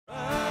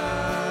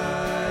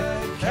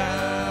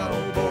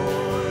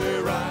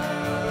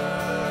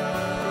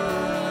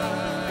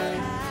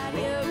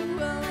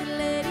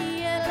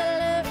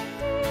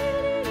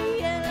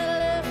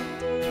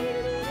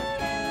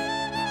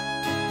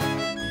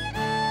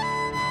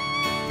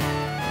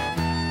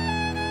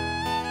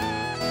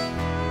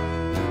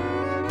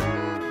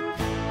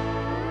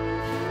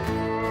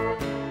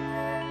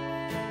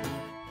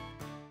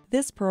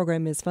This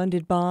program is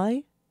funded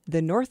by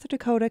the North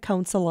Dakota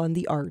Council on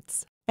the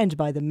Arts and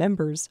by the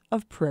members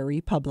of Prairie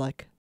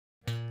Public.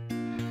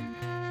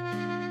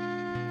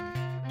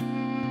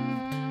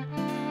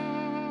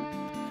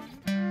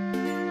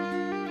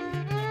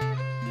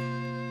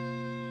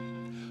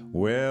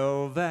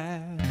 Well,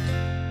 that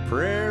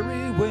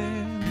prairie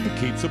wind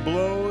keeps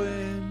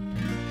a-blowing,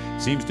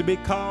 seems to be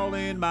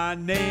calling my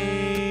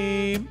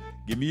name.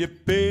 Give me a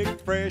big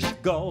fresh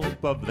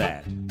gulp of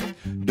that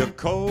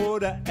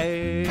Dakota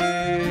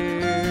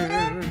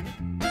air.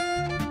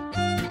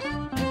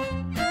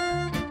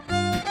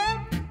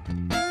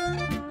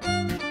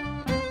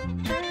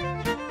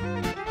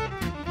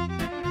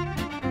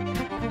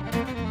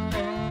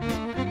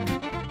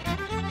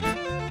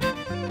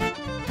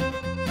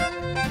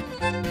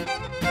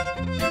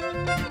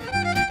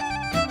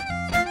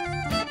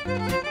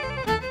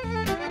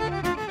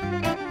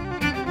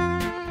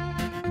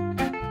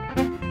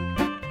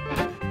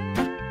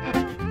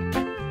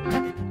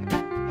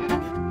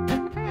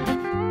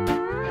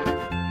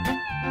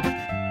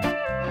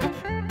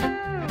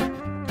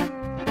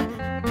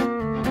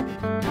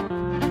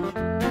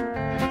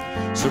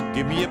 So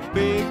give me a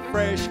big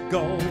fresh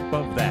gulp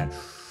of that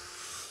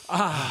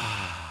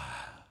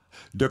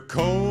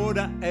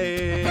Dakota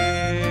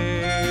air.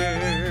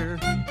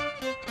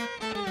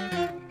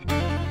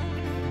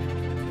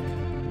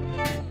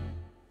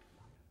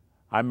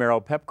 I'm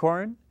Merrill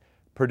Piepkorn,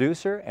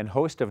 producer and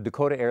host of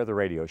Dakota Air, the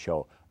radio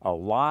show, a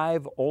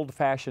live,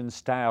 old-fashioned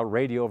style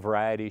radio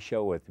variety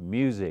show with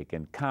music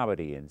and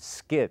comedy and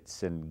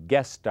skits and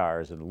guest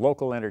stars and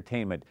local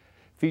entertainment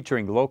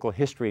featuring local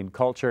history and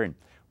culture. And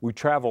we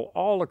travel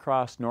all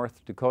across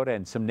North Dakota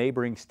and some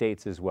neighboring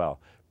states as well,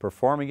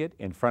 performing it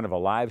in front of a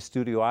live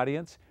studio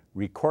audience,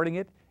 recording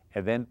it,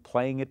 and then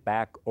playing it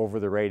back over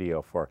the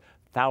radio for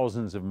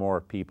thousands of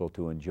more people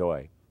to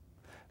enjoy.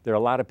 There are a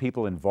lot of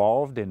people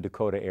involved in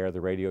Dakota Air,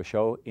 the radio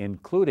show,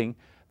 including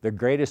the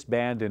greatest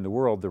band in the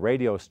world, the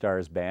Radio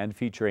Stars Band,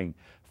 featuring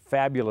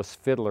fabulous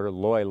fiddler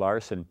Loy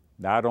Larson.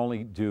 Not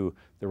only do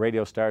the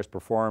Radio Stars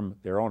perform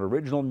their own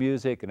original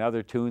music and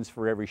other tunes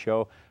for every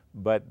show,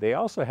 but they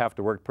also have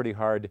to work pretty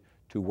hard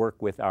to work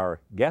with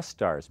our guest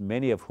stars,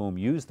 many of whom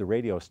use the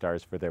Radio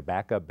Stars for their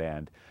backup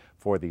band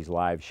for these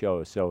live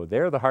shows. So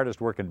they're the hardest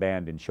working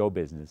band in show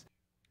business.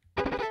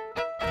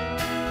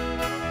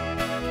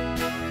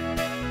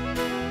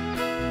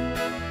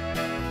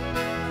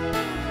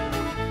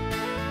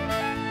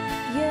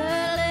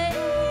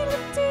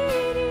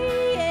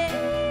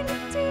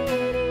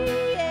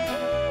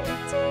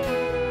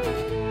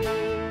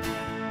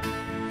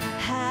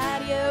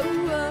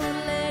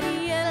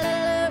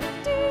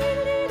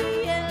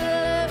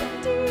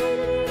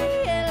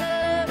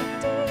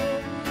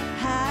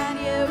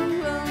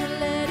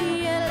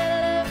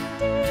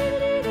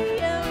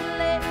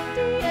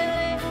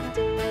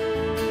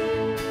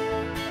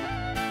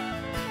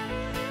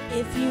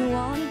 If you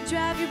want to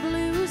drive your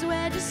blues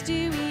where the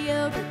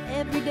studio, but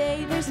every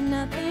day there's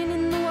nothing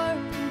in the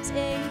world can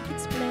take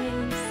its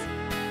place.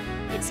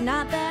 It's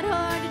not that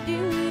hard to do,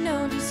 you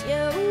know, just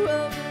yo,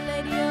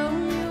 lady, yo,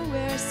 you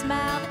wear a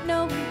smile that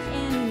no one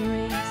can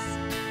erase.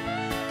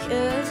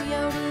 'Cause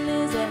yodel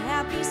is a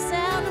happy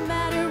sound, no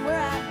matter where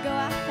I go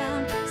I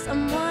found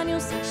someone who'll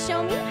say,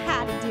 show me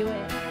how to do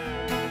it.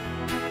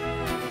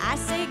 I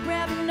say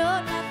grab a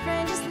note, my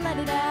friend, just let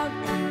it out,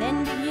 and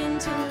then begin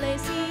to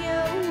lacy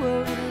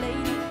yo, the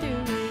lady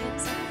through it.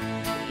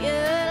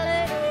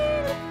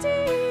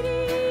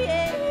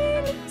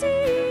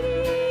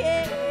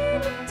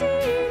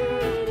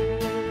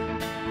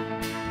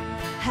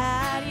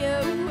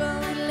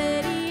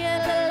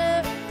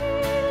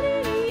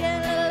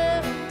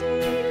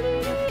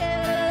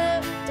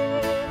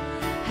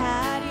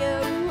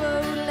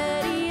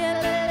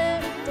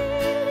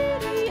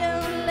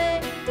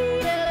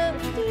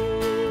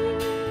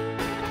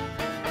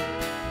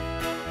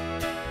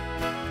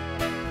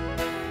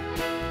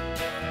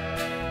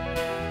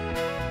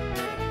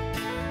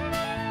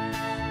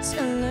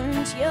 To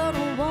learn to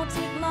yodel won't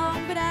take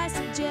long, but I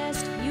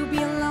suggest you be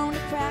alone to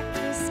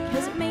practice,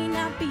 'cause it may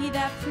not be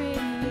that pretty.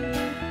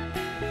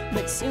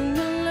 But soon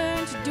you'll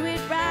learn to do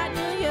it right,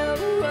 you'll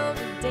yodel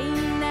day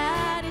and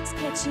night, it's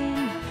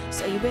catching,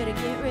 so you better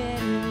get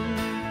ready.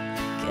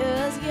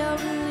 'Cause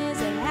yodel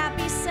is a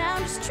happy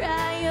sound, just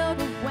try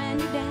yodel when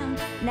you're down.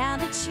 Now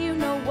that you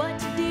know what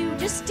to do,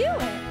 just do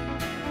it.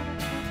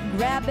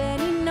 Grab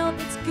any note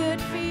that's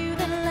good for you,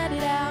 then let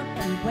it out,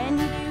 and when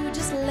you do,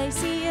 just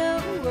lacy yo,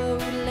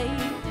 lay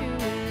through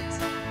it.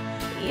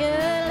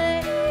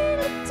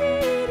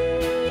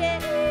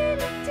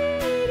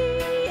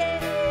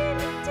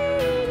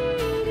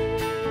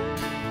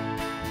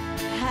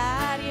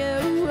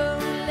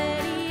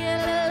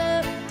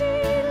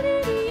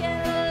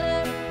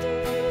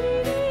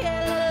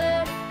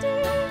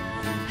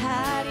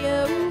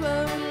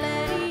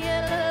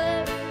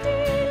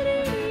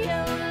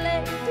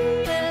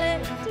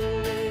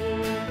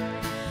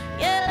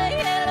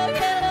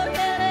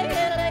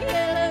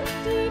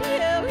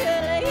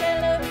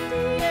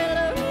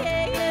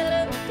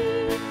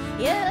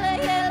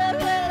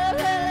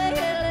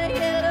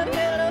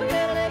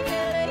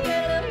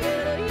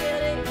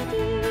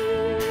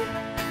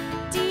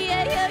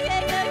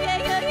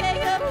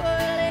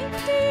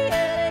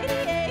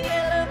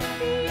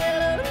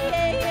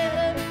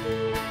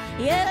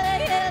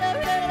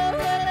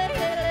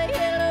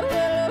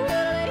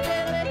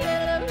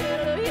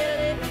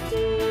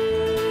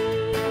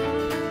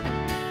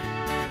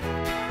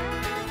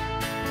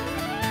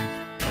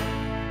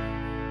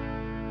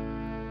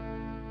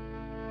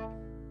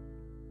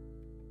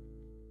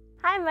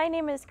 my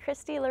name is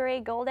Kristi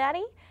LaRae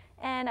Goldade,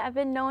 and I've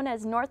been known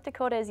as North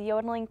Dakota's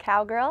yodeling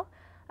cowgirl.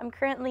 I'm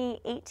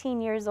currently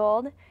 18 years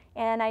old,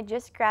 and I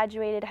just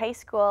graduated high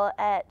school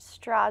at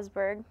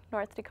Strasburg,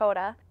 North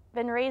Dakota.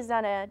 Been raised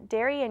on a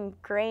dairy and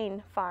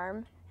grain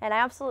farm, and I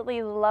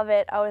absolutely love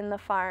it out in the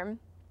farm.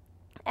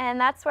 And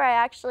that's where I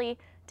actually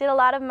did a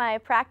lot of my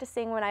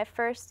practicing when I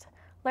first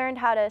learned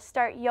how to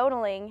start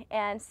yodeling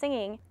and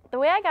singing. The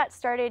way I got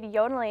started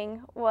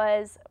yodeling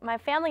was my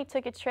family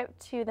took a trip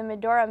to the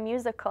Medora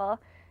musical,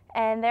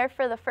 and there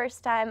for the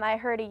first time I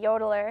heard a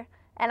yodeler.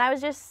 And I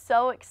was just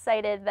so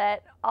excited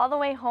that all the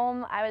way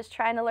home I was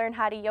trying to learn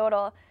how to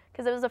yodel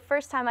because it was the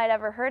first time I'd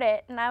ever heard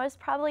it, and I was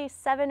probably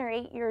 7 or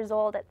 8 years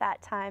old at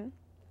that time.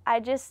 I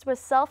just was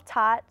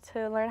self-taught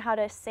to learn how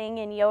to sing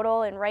and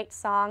yodel and write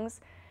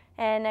songs,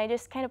 and I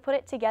just kind of put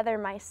it together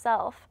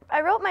myself.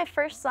 I wrote my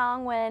first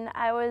song when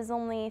I was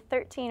only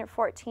 13 or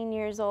 14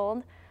 years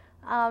old.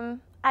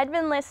 I'd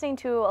been listening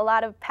to a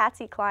lot of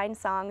Patsy Cline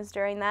songs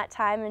during that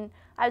time, and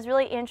I was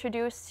really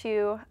introduced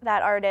to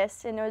that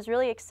artist, and I was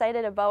really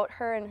excited about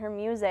her and her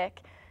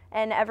music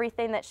and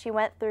everything that she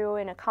went through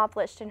and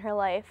accomplished in her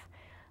life.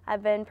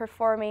 I've been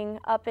performing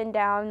up and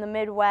down the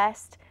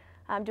Midwest,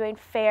 doing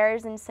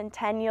fairs and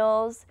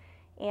centennials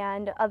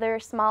and other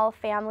small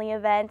family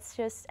events,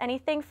 just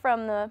anything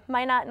from the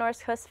Minot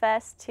Norse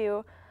Husfest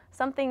to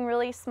something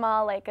really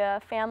small like a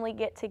family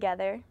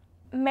get-together.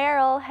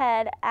 Merrill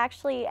had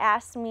actually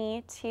asked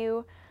me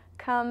to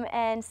come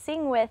and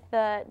sing with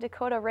the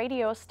Dakota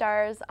radio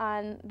stars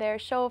on their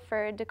show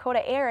for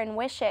Dakota Air in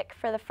Wishek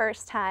for the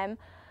first time.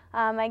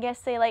 I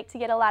guess they like to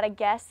get a lot of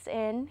guests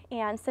in,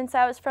 and since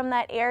I was from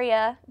that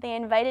area, they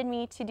invited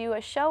me to do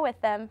a show with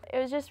them. It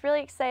was just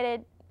really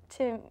excited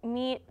to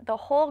meet the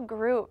whole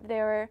group. They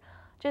were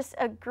just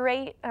a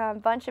great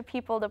bunch of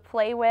people to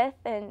play with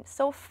and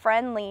so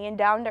friendly and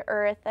down to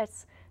earth.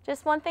 That's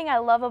just one thing I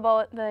love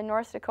about the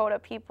North Dakota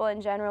people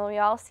in general. We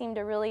all seem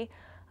to really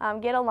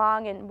get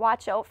along and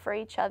watch out for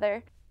each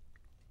other.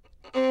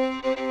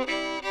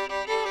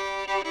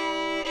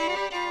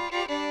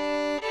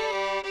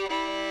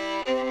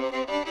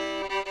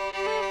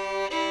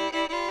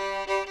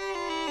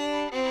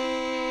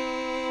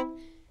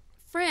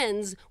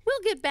 Friends, we'll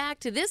get back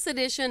to this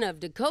edition of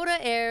Dakota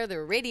Air,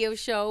 the radio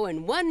show,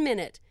 in 1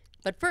 minute.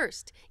 But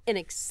first, an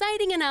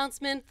exciting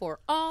announcement for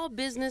all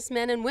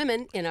businessmen and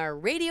women in our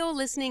radio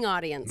listening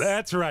audience.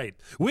 That's right.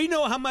 We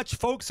know how much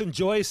folks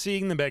enjoy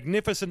seeing the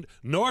magnificent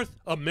North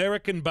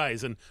American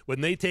bison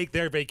when they take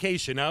their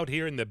vacation out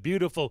here in the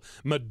beautiful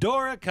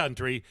Medora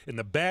country in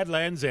the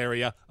Badlands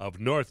area of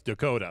North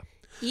Dakota.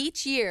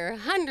 Each year,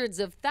 hundreds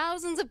of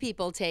thousands of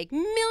people take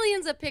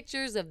millions of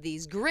pictures of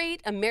these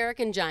great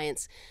American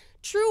giants,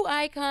 true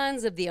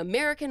icons of the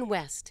American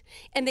West,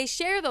 and they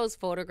share those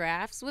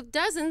photographs with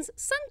dozens,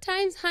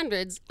 sometimes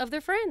hundreds, of their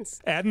friends.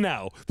 And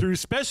now, through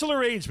special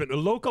arrangement with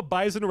local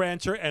bison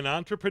rancher and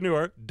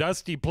entrepreneur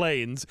Dusty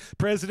Plains,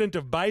 president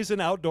of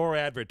Bison Outdoor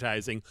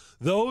Advertising,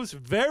 those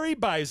very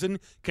bison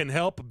can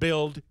help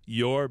build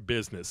your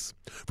business.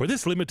 For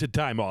this limited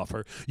time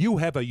offer, you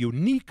have a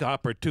unique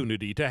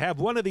opportunity to have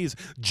one of these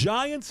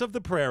giants of the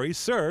prairie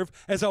serve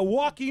as a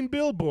walking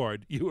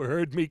billboard. You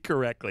heard me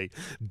correctly.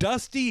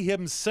 Dusty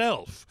himself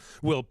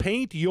will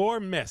paint your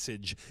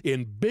message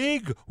in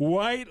big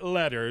white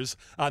letters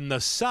on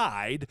the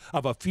side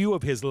of a few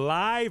of his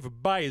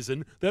live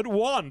bison that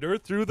wander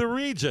through the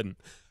region.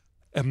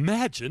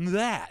 Imagine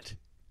that.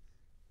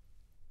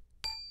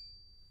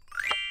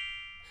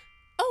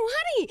 Oh,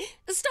 honey,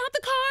 stop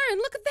the car and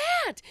look at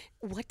that.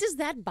 What does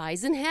that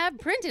bison have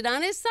printed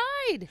on his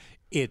side?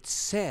 It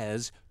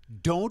says,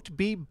 "Don't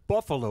be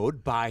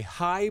buffaloed by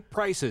high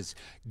prices.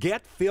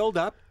 Get filled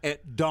up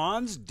at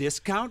Don's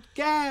Discount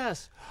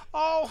Gas."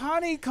 Oh,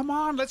 honey, come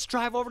on. Let's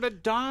drive over to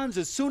Don's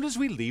as soon as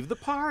we leave the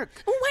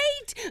park.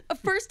 Wait!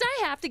 First,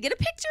 I have to get a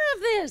picture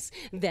of this.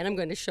 Then I'm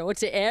going to show it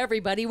to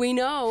everybody we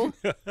know.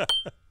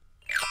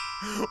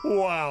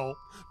 Wow.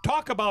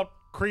 Talk about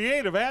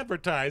creative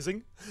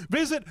advertising.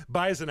 Visit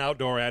Bison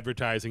Outdoor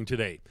Advertising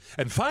today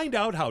and find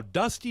out how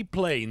Dusty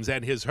Plains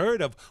and his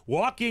herd of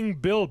walking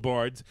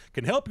billboards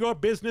can help your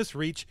business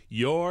reach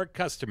your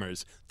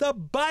customers the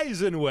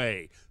bison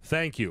way.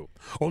 Thank you.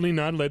 Only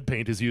non-lead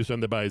paint is used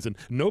on the bison.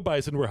 No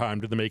bison were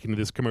harmed in the making of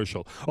this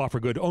commercial. Offer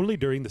good only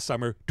during the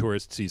summer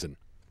tourist season.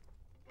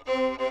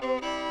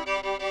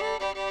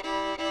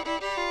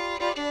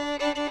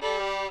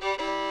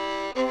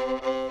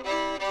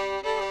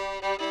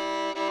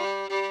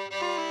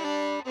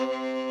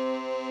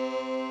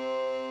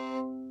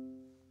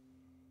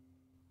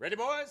 Ready,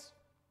 boys?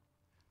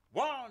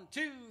 1,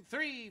 2,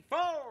 3, 4.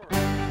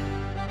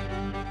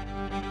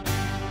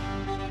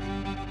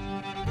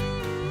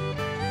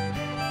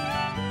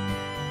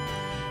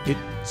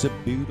 It's a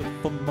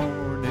beautiful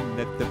morning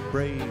at the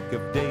break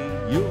of day.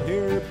 You'll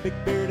hear a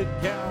big-bearded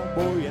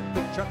cowboy at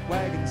the truck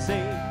wagon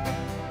say,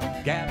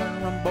 "Gather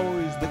 'em,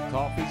 boys, the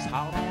coffee's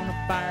hot on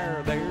a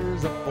fire.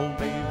 There's a full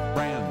day of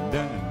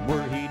Brandon, and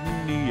we're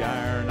heating the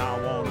iron. I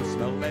want to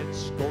smell that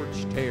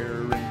scorched hair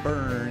and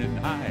burning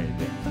hide.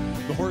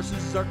 The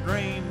horses are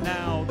graying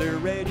now, they're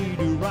ready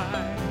to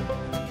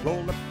ride.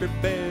 your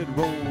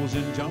bedrolls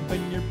and jump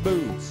in your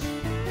boots.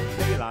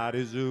 Daylight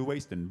is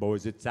a-wasting,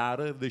 boys, it's out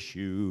of the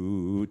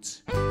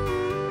chutes.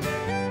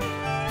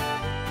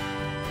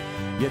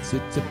 Yes,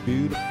 it's a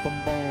beautiful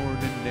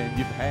morning and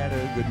you've had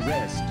a good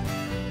rest.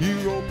 You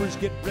ropers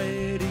get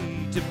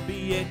ready to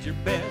be at your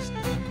best.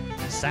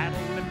 Saddle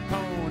them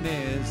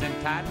ponies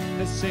and tighten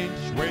the cinch.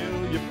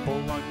 Well, you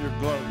pull on your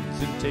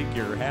gloves and take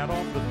your hat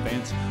off the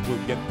fence.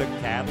 We'll get the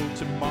cattle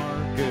to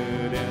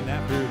market, and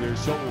after they're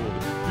sold,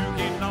 you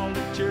can all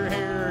let your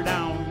hair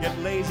down, get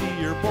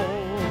lazy or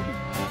bold.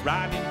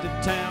 Ride into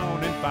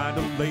town and find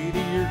a lady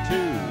or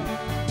two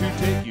to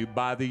take you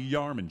by the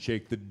arm and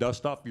shake the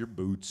dust off your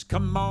boots.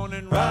 Come on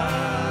and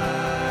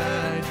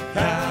ride,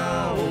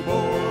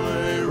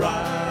 cowboy,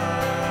 ride.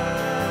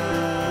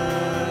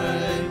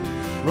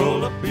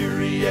 Roll up your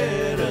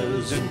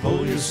rietas and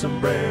pull your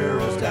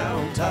sombreros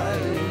down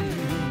tight.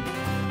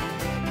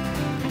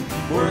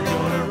 We're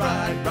gonna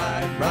ride,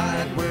 ride,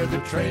 ride where the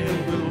trail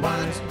will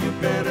wind. You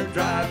better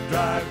drive,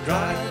 drive,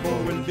 drive,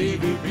 or we'll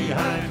leave you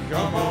behind.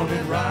 Come on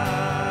and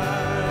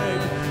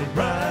ride,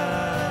 ride,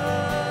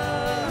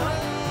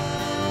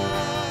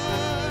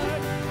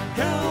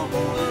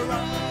 cowboy,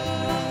 ride.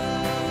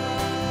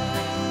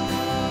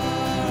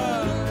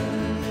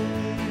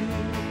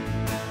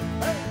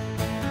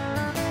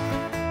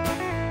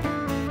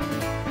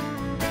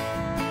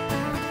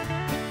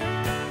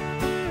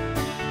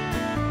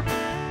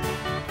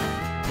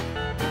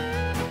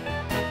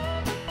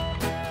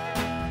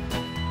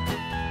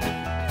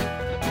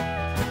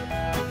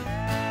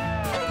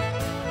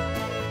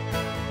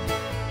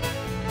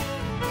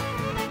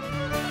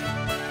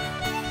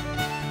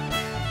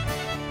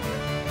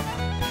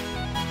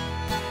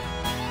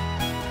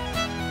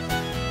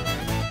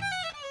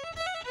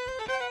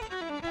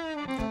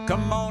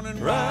 Come on and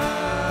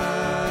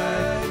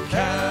ride,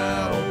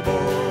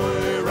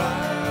 cowboy,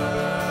 ride.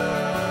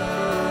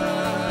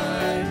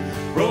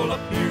 Roll up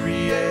your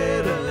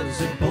rietas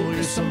and pull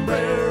your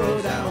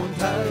sombrero down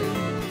tight.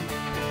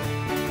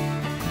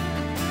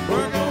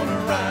 We're gonna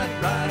ride,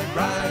 ride,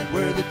 ride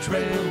where the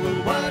trail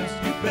will wind.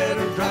 You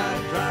better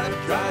drive, drive,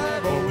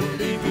 drive, or we'll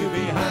leave you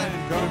behind.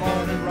 Come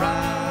on and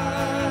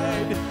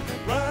ride,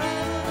 ride.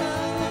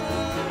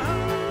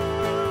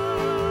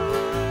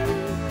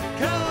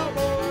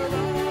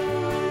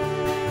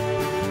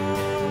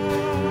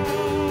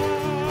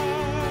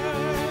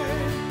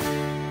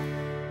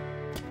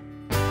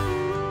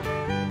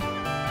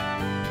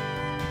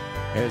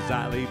 As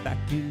I lay back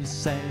in the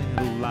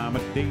saddle, I'm a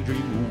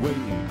daydream away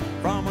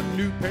from a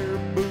new pair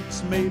of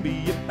boots,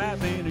 maybe a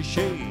bath and a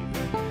shave.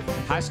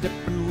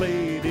 High-stepping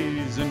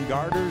ladies and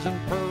garters and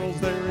pearls,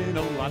 there ain't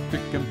a lot to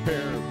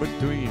compare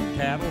between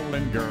cattle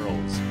and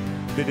girls.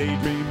 The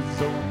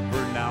daydream's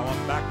over, now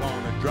I'm back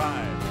on a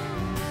drive.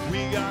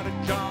 We got a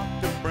job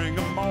to bring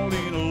 'em all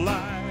in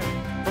alive.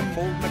 From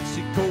old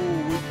Mexico,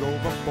 we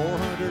drove up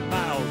 400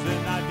 miles,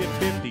 and I'd get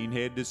 15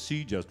 head to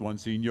see just one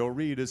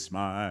senorita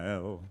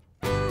smile.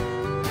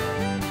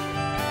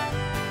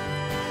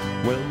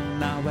 Well,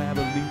 now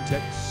Abilene,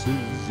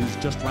 Texas is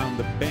just round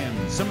the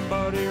bend.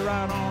 Somebody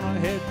ride on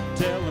ahead,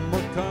 tell them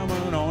we're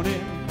coming on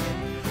in.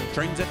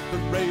 Trains at the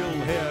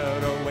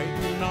railhead are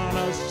waiting on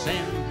us,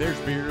 and there's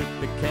beer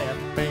at the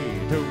cafe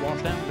to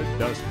wash down the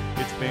dust.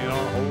 It's been a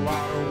whole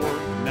lot of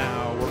work,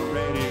 now we're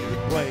ready to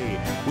play.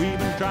 We've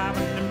been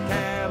driving them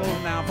cattle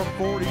now for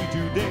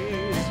 42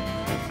 days.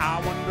 I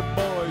wonder,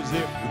 boys,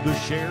 if the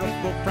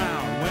sheriff will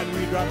frown when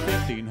we drop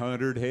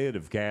 1,500 head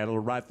of cattle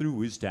right through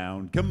his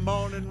town. Come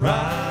on and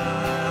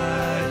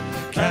ride,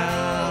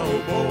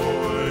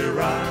 cowboy,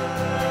 ride.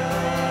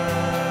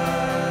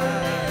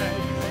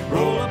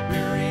 Roll up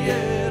your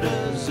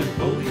rietas and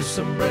pull your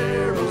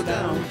sombreros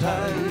down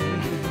tight.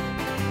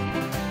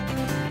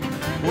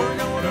 We're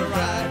gonna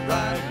ride,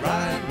 ride,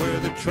 ride where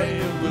the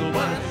trail will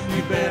wind.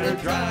 You better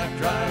drive,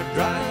 drive,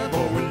 drive,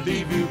 or we'll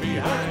leave you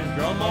behind.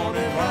 Come on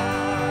and ride.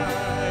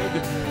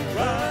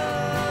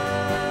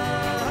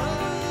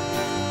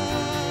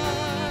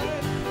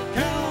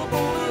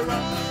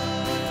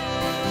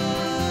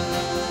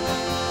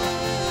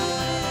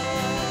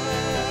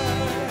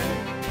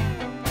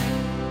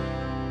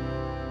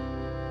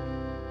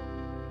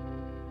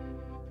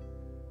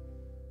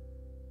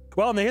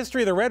 Well, in the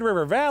history of the Red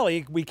River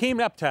Valley, we came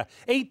up to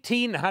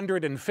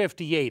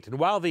 1858. And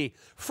while the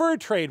fur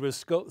trade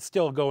was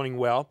still going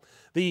well,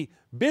 the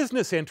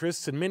business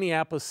interests in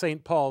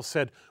Minneapolis-St. Paul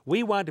said,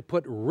 we want to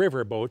put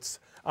riverboats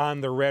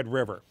on the Red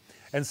River.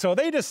 And so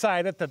they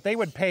decided that they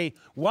would pay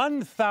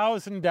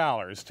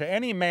 $1,000 to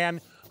any man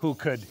who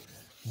could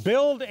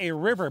build a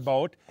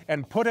riverboat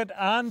and put it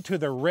onto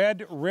the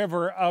Red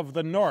River of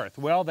the North.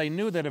 Well, they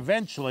knew that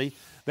eventually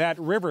that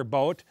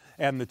riverboat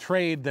and the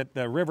trade that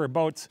the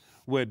riverboats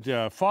would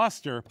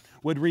foster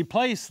would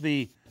replace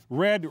the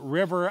Red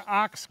River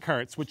ox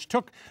carts, which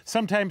took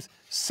sometimes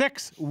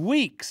 6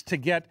 weeks to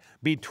get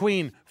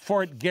between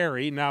Fort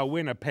Garry, now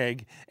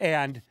Winnipeg,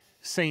 and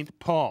St.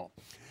 Paul.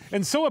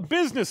 And so a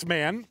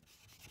businessman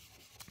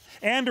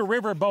and a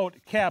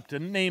riverboat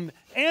captain named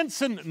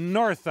Anson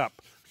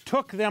Northup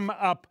took them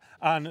up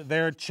on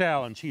their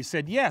challenge. He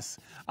said, yes,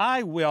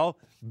 I will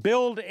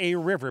build a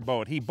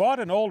riverboat. He bought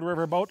an old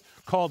riverboat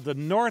called the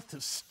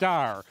North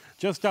Star,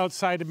 just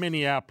outside of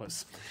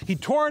Minneapolis. He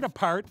tore it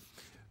apart,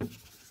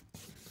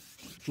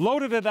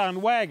 loaded it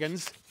on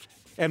wagons,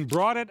 and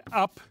brought it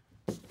up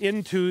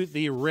into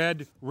the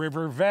Red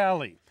River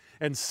Valley.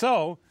 And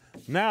so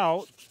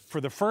now, for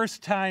the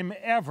first time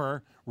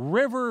ever,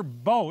 river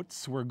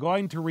boats were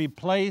going to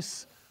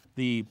replace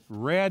the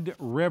Red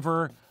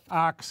River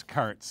ox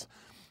carts.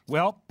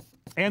 Well,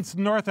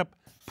 Anson Northup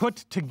put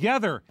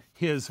together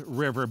his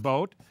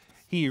riverboat.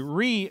 He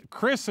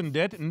rechristened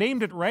it,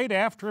 named it right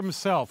after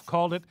himself,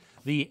 called it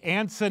the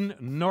Anson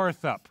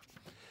Northup.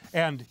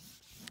 And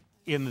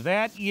in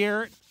that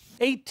year,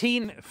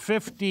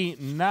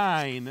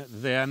 1859,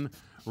 then,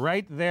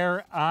 right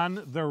there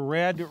on the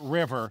Red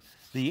River,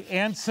 the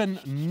Anson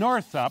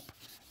Northup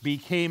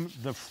became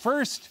the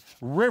first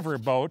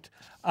riverboat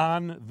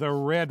on the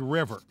Red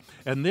River.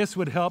 And this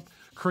would help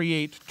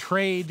create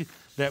trade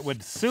that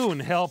would soon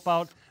help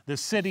out the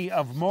city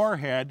of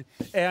Moorhead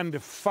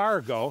and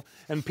Fargo,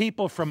 and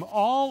people from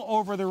all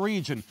over the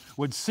region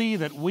would see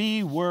that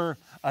we were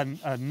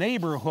a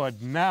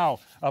neighborhood now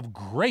of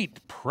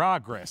great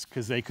progress,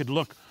 because they could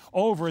look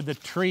over the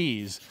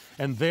trees,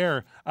 and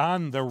there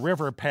on the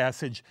river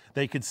passage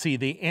they could see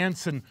the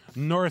Anson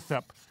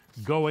Northup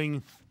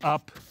going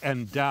up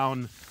and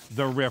down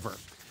the river.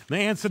 The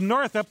Anson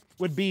Northup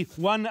would be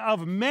one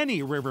of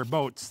many river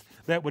boats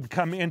that would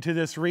come into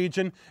this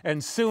region,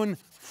 and soon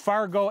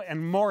Fargo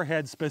and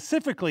Moorhead,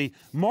 specifically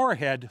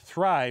Moorhead,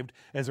 thrived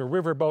as a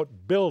riverboat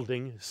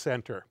building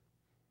center.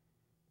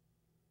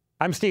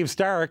 I'm Steve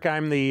Stark.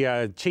 I'm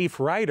the chief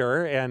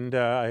writer and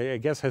I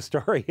guess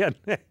historian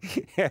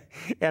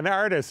and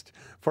artist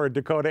for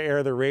Dakota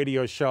Air, the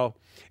radio show.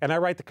 And I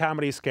write the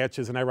comedy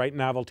sketches, and I write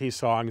novelty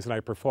songs, and I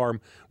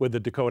perform with the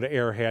Dakota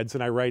Airheads,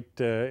 and I write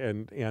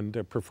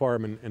and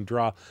perform and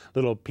draw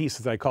little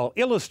pieces I call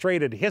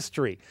illustrated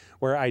history,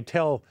 where I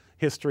tell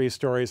history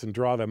stories and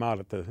draw them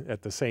out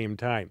at the same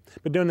time.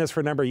 Been doing this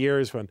for a number of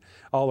years, when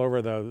all over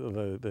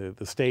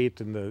the state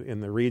and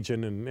in the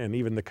region and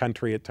even the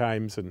country at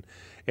times,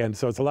 and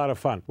so it's a lot of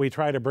fun. We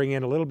try to bring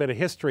in a little bit of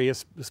history,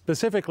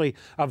 specifically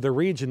of the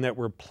region that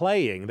we're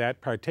playing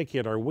that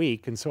particular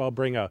week, and so I'll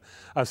bring a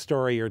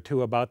story or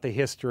two about the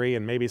history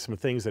and maybe some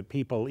things that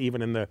people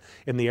even in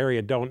the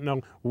area don't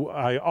know.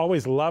 I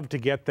always love to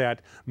get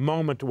that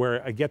moment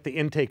where I get the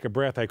intake of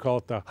breath. I call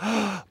it the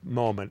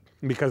moment,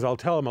 because I'll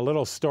tell them a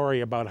little story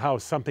about how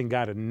something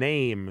got a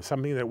name,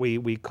 something that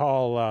we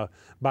call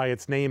by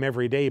its name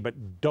every day,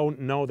 but don't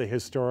know the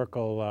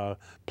historical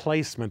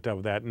placement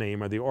of that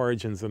name or the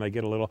origins, and I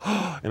get a little,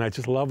 and I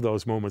just love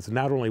those moments,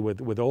 not only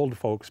with old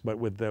folks, but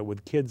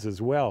with kids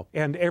as well.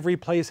 And every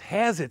place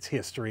has its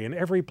history, and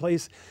every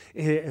place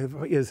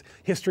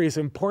history is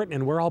important,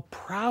 and we're all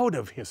proud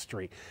of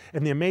history.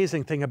 And the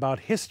amazing thing about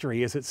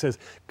history is it says,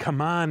 come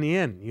on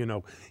in,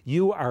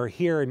 you are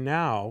here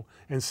now,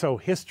 and so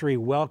history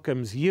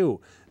welcomes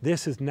you.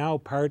 This is now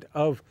part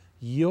of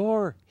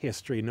your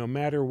history, no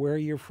matter where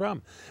you're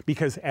from.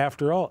 Because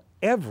after all,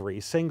 every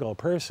single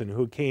person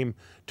who came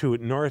to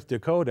North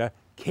Dakota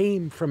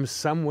came from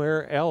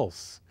somewhere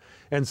else.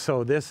 And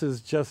so this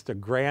is just a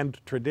grand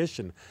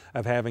tradition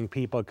of having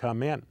people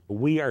come in.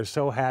 We are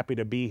so happy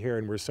to be here,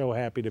 and we're so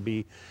happy to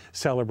be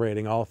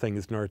celebrating all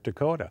things North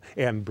Dakota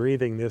and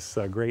breathing this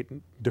great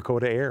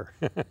Dakota air.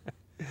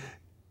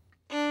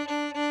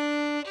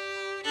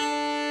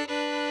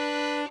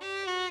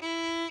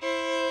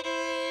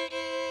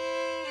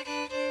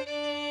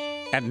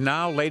 And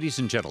now, ladies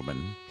and gentlemen,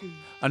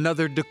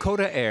 another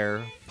Dakota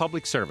Air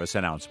public service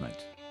announcement.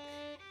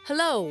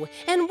 Hello,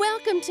 and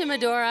welcome to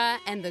Medora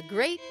and the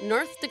great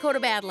North Dakota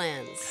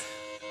Badlands.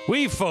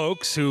 We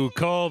folks who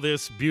call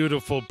this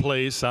beautiful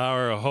place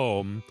our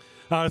home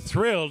are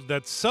thrilled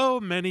that so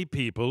many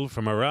people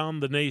from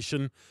around the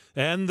nation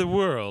and the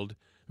world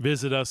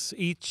visit us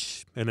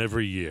each and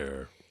every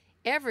year.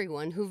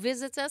 Everyone who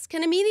visits us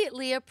can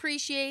immediately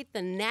appreciate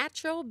the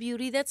natural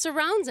beauty that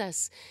surrounds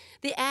us.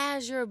 The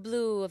azure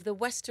blue of the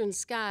western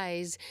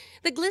skies,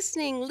 the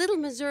glistening Little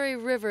Missouri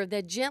River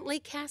that gently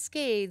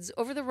cascades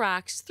over the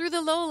rocks through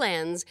the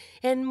lowlands,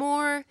 and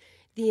more,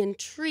 the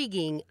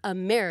intriguing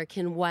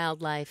American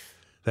wildlife.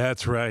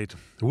 That's right.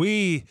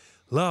 We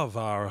love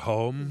our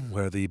home,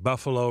 where the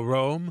buffalo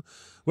roam,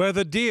 where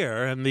the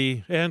deer and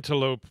the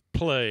antelope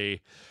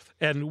play,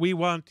 and we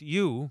want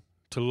you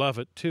to love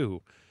it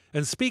too,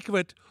 and speak of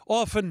it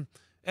often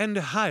and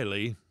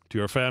highly to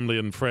your family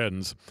and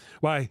friends.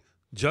 Why,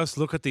 just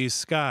look at these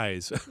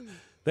skies.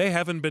 They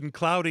haven't been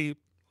cloudy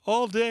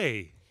all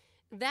day.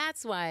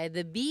 That's why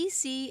the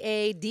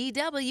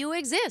BCADW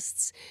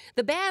exists,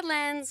 the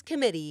Badlands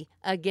Committee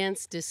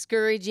Against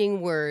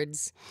Discouraging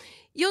Words.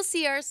 You'll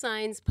see our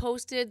signs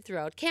posted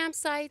throughout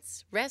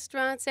campsites,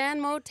 restaurants,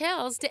 and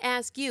motels to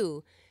ask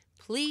you,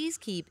 please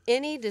keep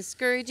any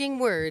discouraging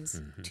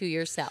words to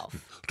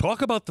yourself.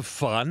 Talk about the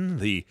fun,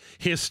 the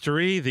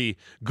history, the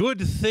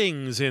good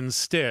things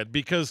instead,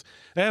 because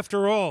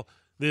after all,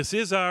 this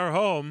is our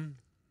home,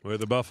 where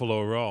the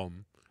buffalo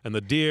roam. and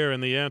the deer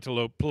and the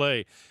antelope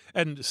play.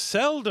 And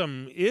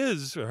seldom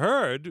is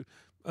heard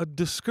a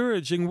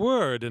discouraging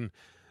word. And,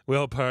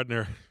 well,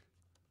 partner,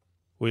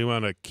 we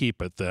want to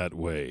keep it that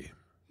way.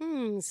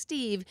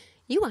 Steve,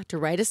 you ought to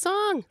write a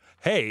song.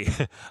 Hey,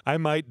 I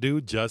might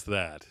do just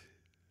that.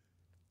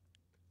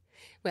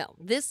 Well,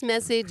 this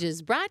message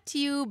is brought to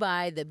you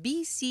by the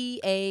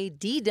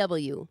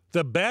BCADW.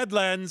 The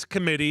Badlands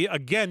Committee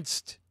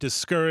Against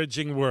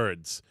Discouraging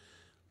Words.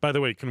 By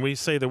the way, can we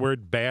say the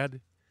word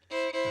bad?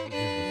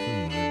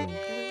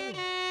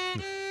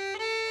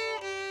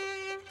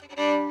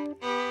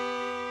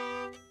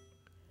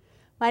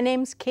 My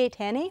name's Kate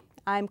Henney.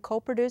 I'm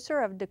co-producer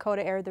of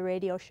Dakota Air, the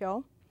radio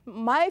show.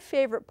 My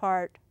favorite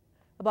part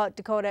about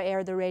Dakota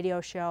Air, the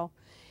radio show,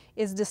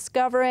 is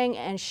discovering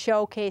and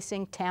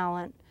showcasing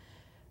talent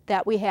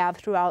that we have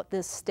throughout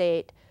this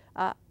state.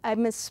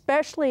 I'm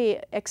especially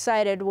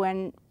excited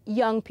when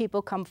young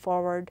people come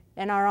forward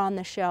and are on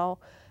the show.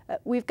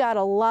 We've got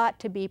a lot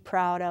to be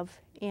proud of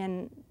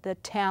in the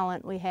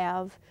talent we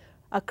have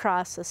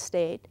across the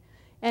state.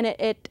 And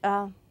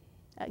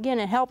again,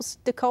 it helps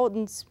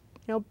Dakotans,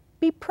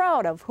 be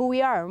proud of who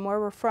we are and where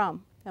we're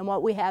from and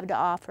what we have to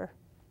offer.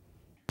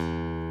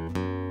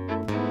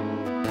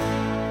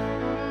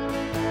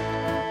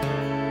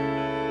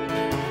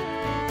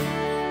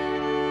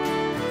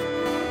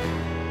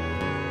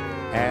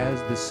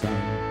 As the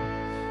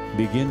sun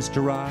begins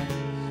to rise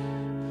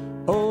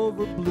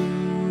over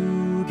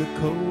blue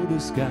Dakota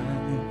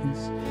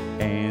skies,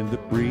 and the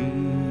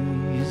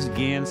breeze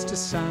begins to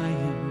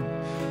sighing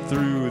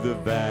through the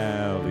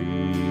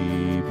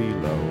valley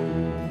below.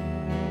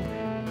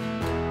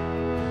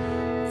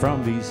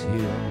 From these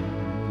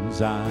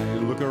hills I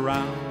look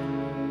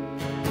around,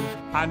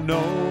 I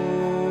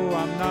know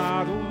I'm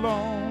not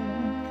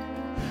alone.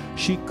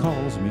 She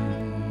calls me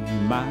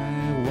my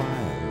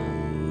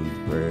wild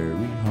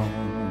prairie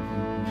home.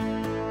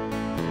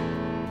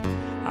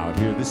 Out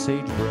here the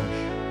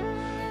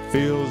sagebrush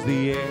fills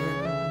the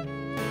air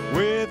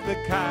with the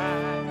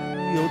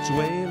coyotes'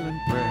 wailing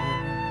prayer.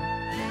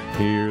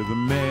 Hear the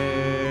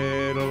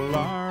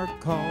meadowlark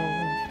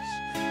calls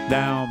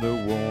down the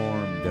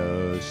warm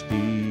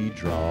dusty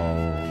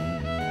draws.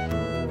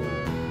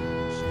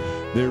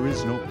 There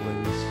is no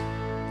place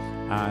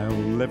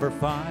I'll ever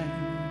find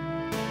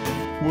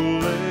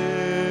will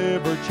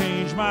ever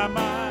change my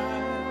mind.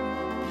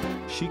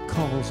 She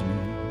calls me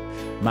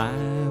my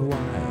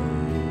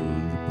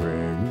wild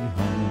prairie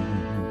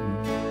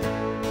home.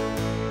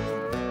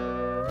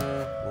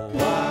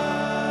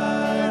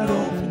 Wide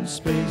open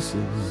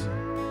spaces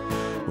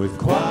with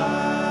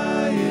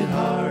quiet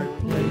hard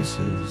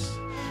places,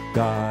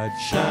 God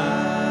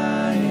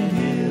shine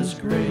His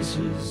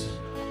graces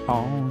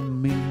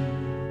on me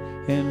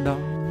and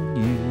on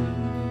you.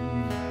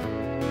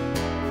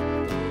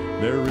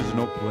 There is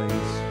no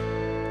place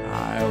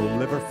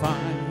I'll ever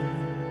find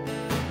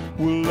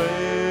will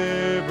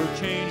ever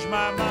change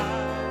my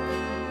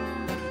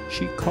mind.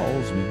 She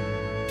calls me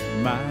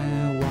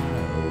my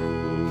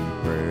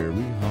wild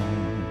prairie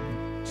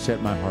home.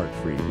 Set my heart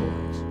free,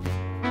 boys.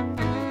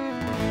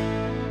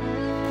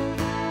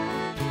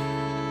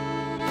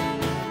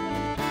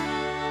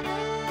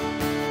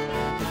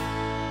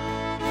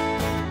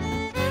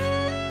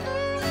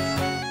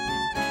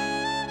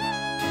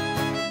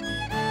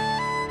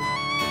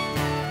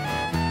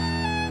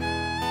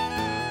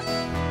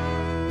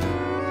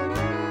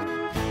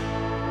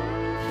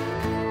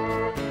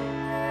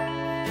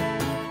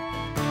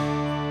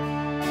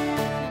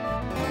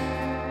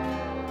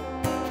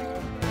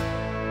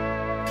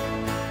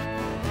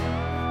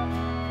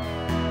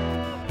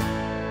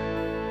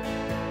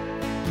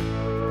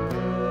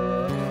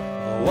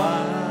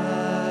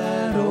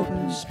 Wide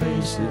open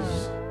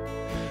spaces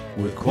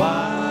with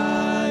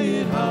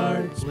quiet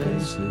hard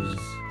places,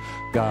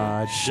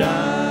 God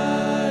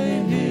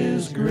shine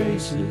His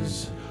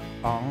graces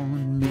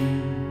on me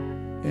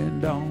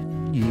and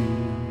on you.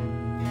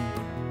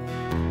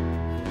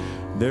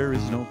 There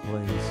is no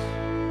place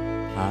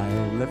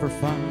I'll ever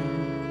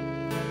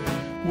find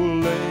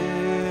will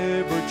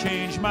ever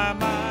change my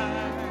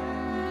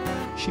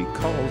mind. She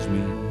calls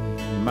me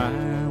my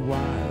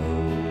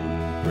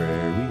wild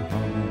prairie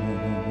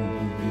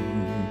home.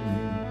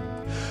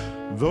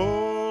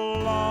 Though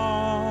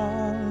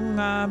long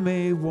I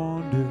may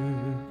wander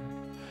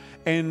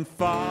and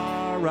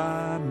far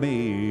I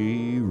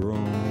may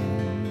roam,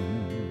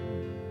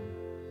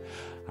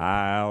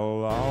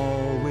 I'll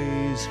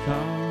always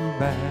come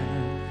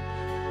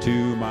back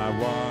to my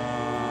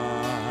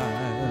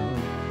wild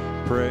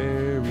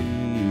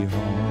prairie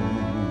home.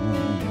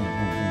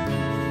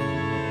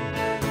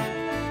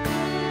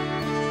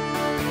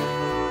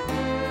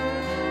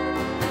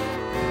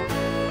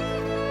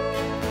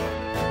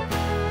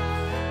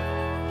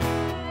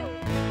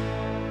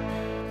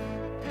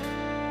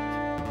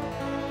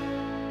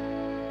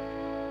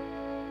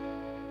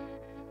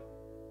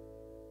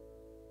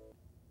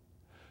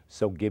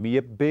 So give me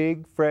a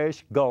big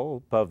fresh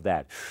gulp of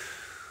that.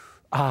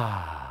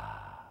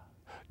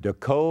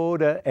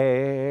 Dakota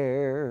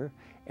Air.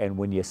 And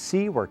when you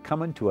see we're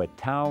coming to a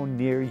town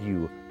near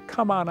you,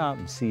 Come on out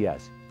and see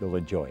us. You'll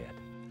enjoy it.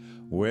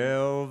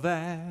 Well,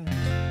 that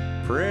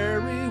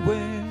prairie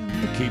wind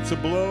keeps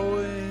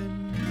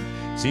a-blowing,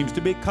 seems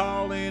to be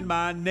calling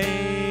my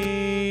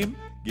name.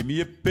 Give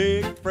me a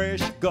big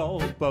fresh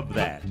gulp of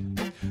that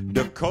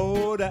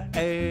Dakota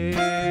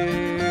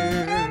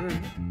air.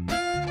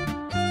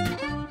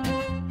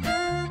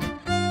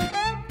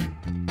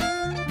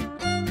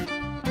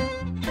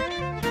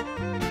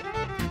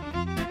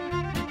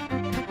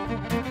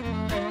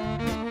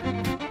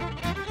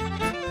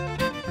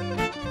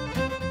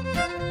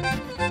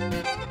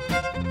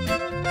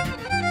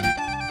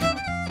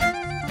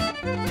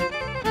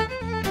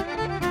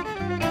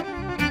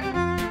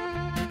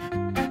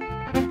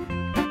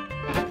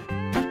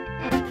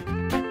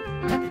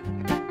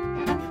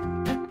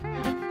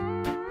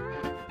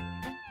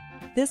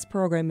 This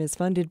program is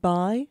funded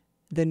by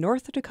the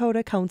North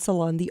Dakota Council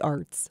on the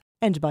Arts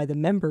and by the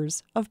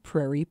members of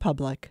Prairie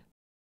Public.